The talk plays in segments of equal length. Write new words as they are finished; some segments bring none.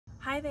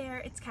Hi there,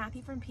 it's Kathy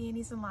from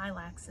Peonies and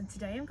Lilacs, and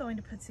today I'm going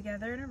to put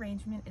together an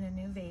arrangement in a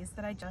new vase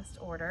that I just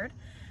ordered.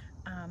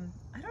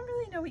 I don't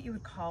really know what you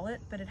would call it,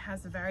 but it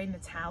has a very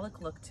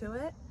metallic look to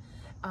it,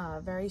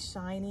 very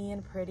shiny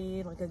and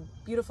pretty, like a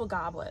beautiful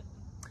goblet.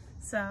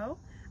 So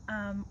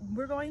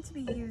we're going to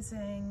be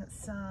using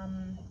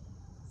some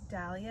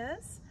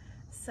dahlias,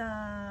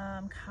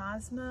 some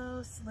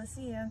cosmos,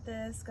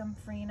 lisianthus,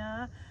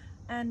 gomphrena,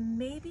 and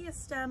maybe a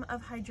stem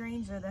of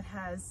hydrangea that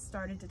has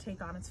started to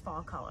take on its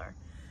fall color.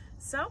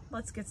 So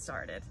let's get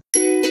started.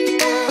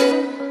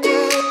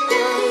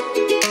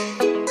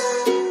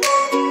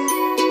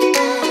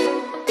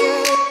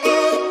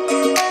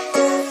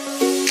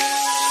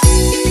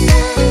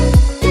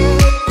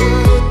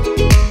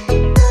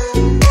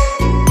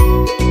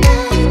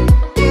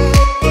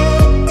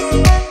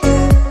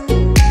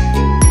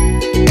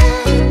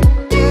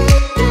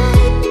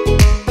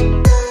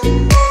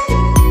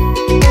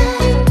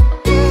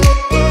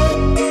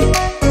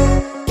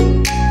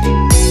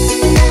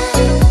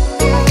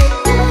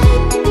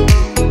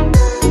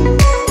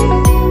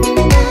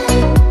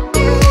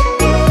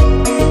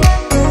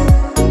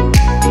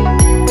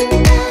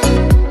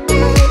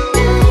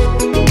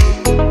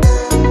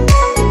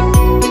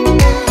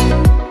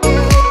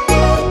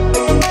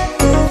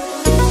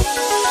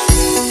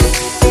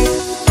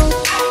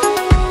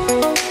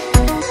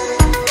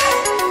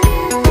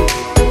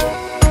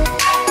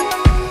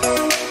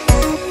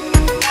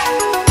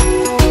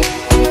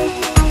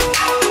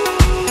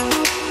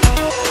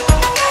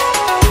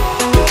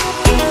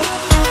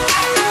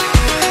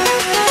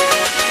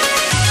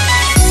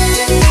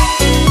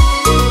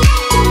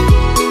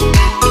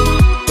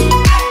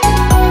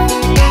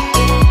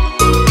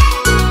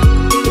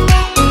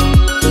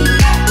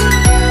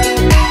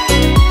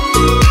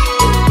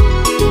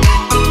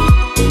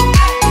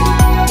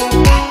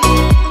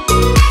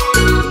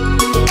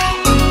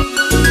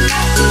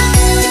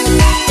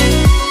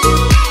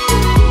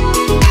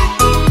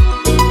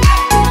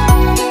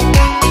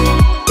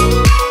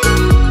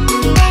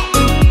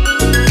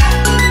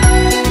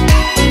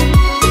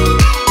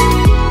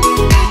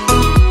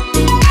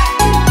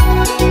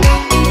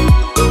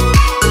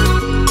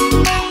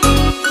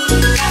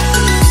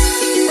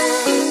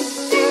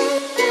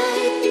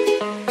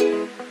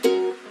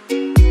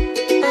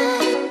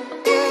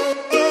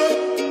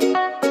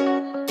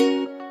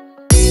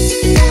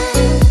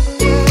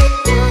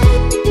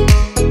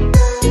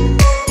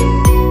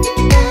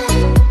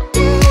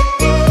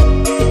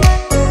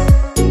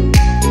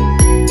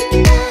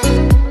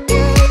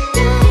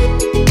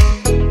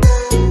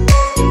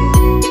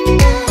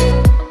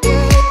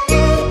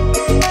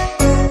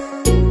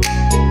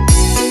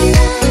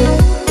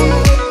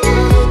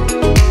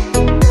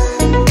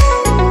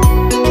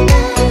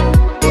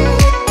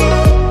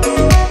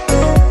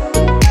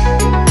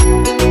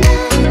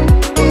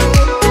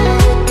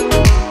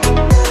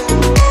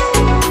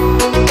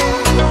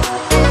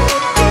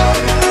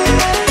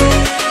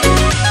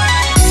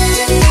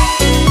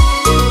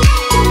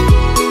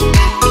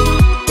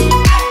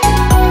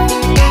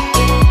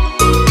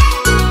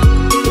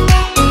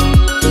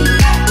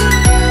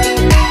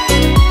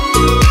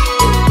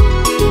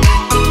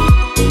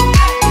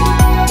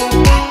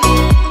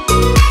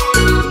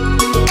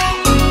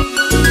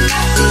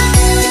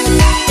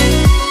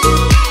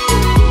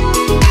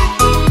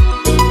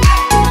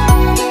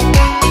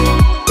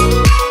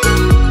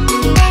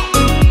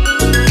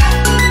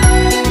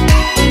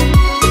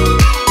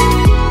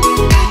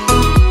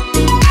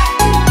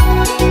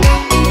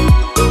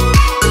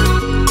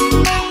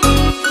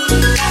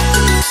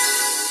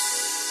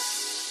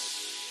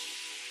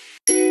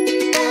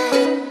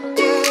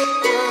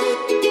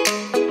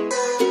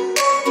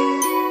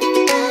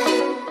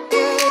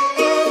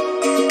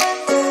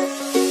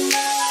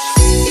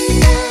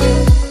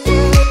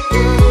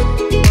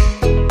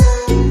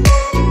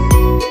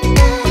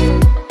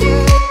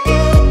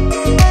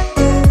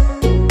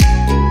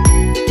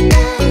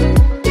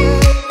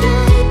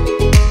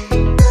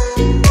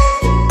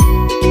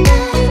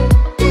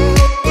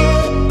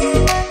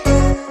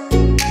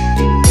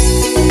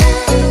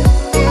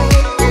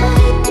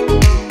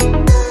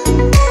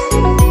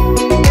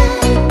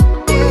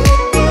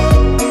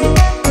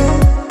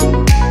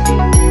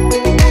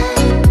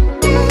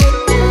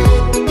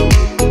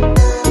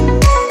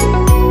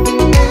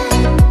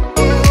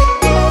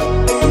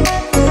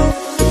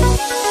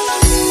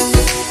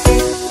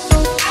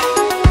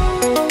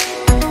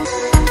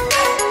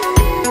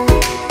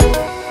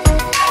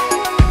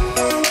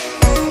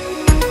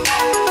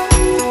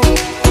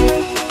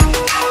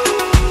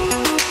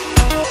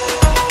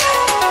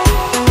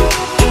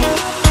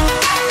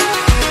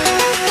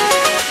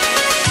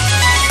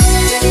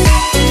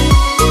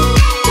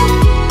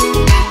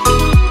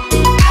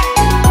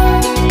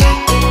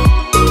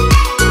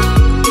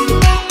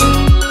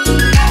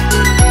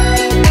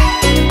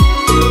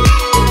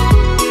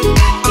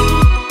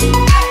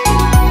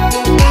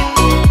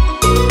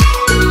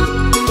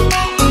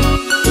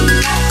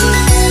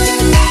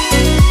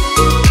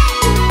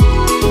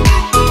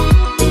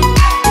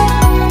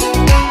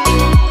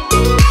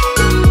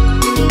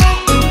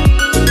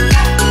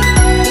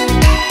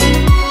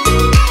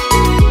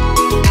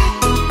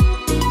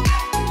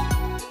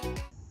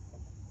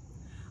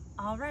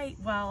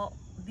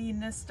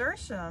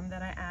 nasturtium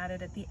that I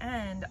added at the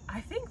end,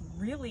 I think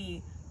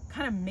really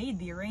kind of made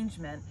the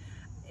arrangement.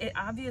 It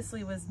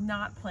obviously was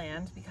not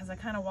planned because I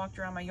kind of walked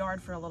around my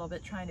yard for a little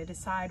bit trying to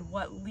decide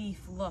what leaf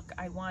look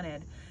I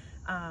wanted.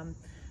 And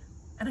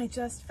I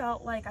just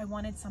felt like I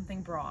wanted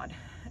something broad.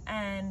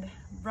 And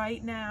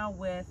right now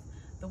with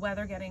the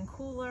weather getting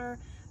cooler,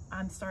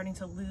 I'm starting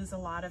to lose a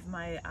lot of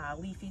my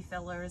leafy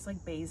fillers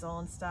like basil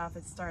and stuff.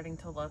 It's starting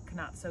to look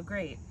not so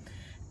great.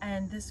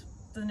 And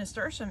the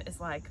nasturtium is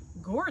like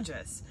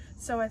gorgeous.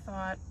 So I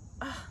thought,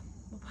 oh,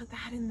 we'll put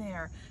that in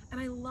there. And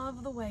I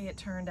love the way it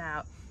turned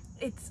out.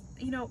 It's,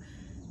 you know,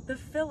 the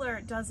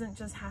filler doesn't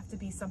just have to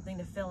be something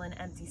to fill in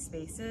empty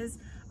spaces.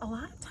 A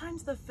lot of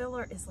times the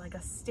filler is like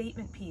a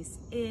statement piece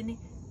in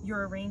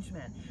your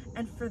arrangement.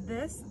 And for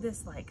this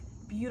like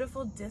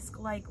beautiful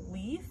disc-like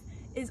leaf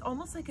is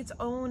almost like its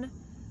own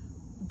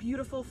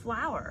beautiful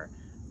flower.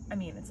 I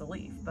mean, it's a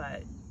leaf,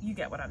 but you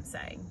get what I'm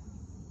saying.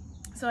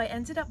 So I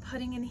ended up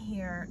putting in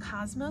here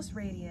Cosmos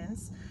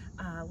Radiance,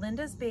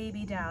 Linda's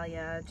Baby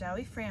Dahlia,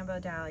 Joey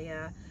Frambo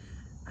Dahlia.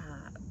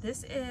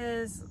 This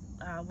is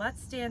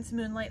Let's Dance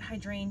Moonlight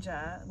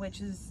Hydrangea, which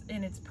is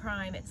in its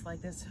prime. It's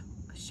like this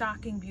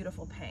shocking,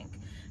 beautiful pink.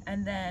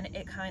 And then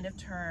it kind of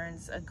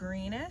turns a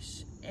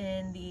greenish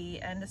in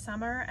the end of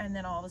summer, and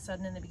then all of a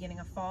sudden in the beginning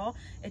of fall,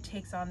 it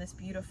takes on this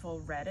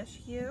beautiful reddish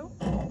hue.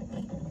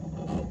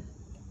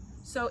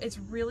 So it's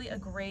really a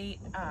great,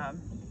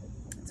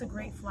 it's a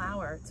great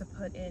flower to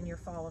put in your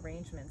fall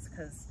arrangements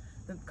because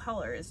the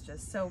color is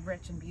just so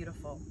rich and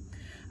beautiful.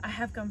 I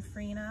have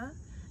Gomphrena,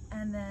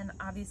 and then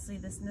obviously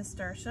this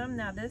nasturtium.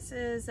 Now this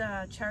is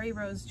Cherry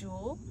Rose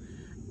Jewel,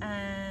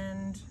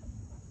 and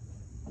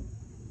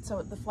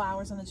so the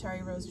flowers on the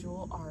Cherry Rose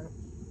Jewel are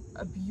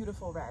a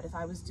beautiful red. If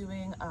I was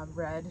doing a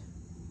red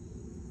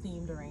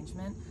themed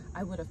arrangement,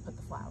 I would have put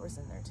the flowers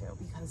in there too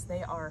because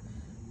they are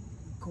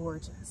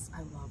gorgeous.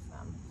 I love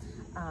them.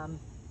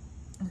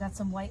 I've got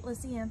some white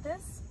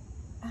Lisianthus,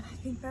 and I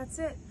think that's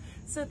it.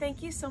 So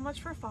thank you so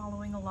much for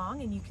following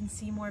along, and you can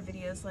see more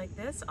videos like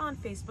this on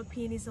Facebook,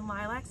 Peonies and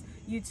Lilacs,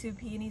 YouTube,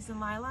 Peonies and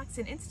Lilacs,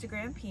 and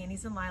Instagram,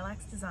 Peonies and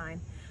Lilacs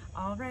Design.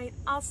 All right,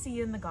 I'll see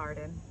you in the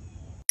garden.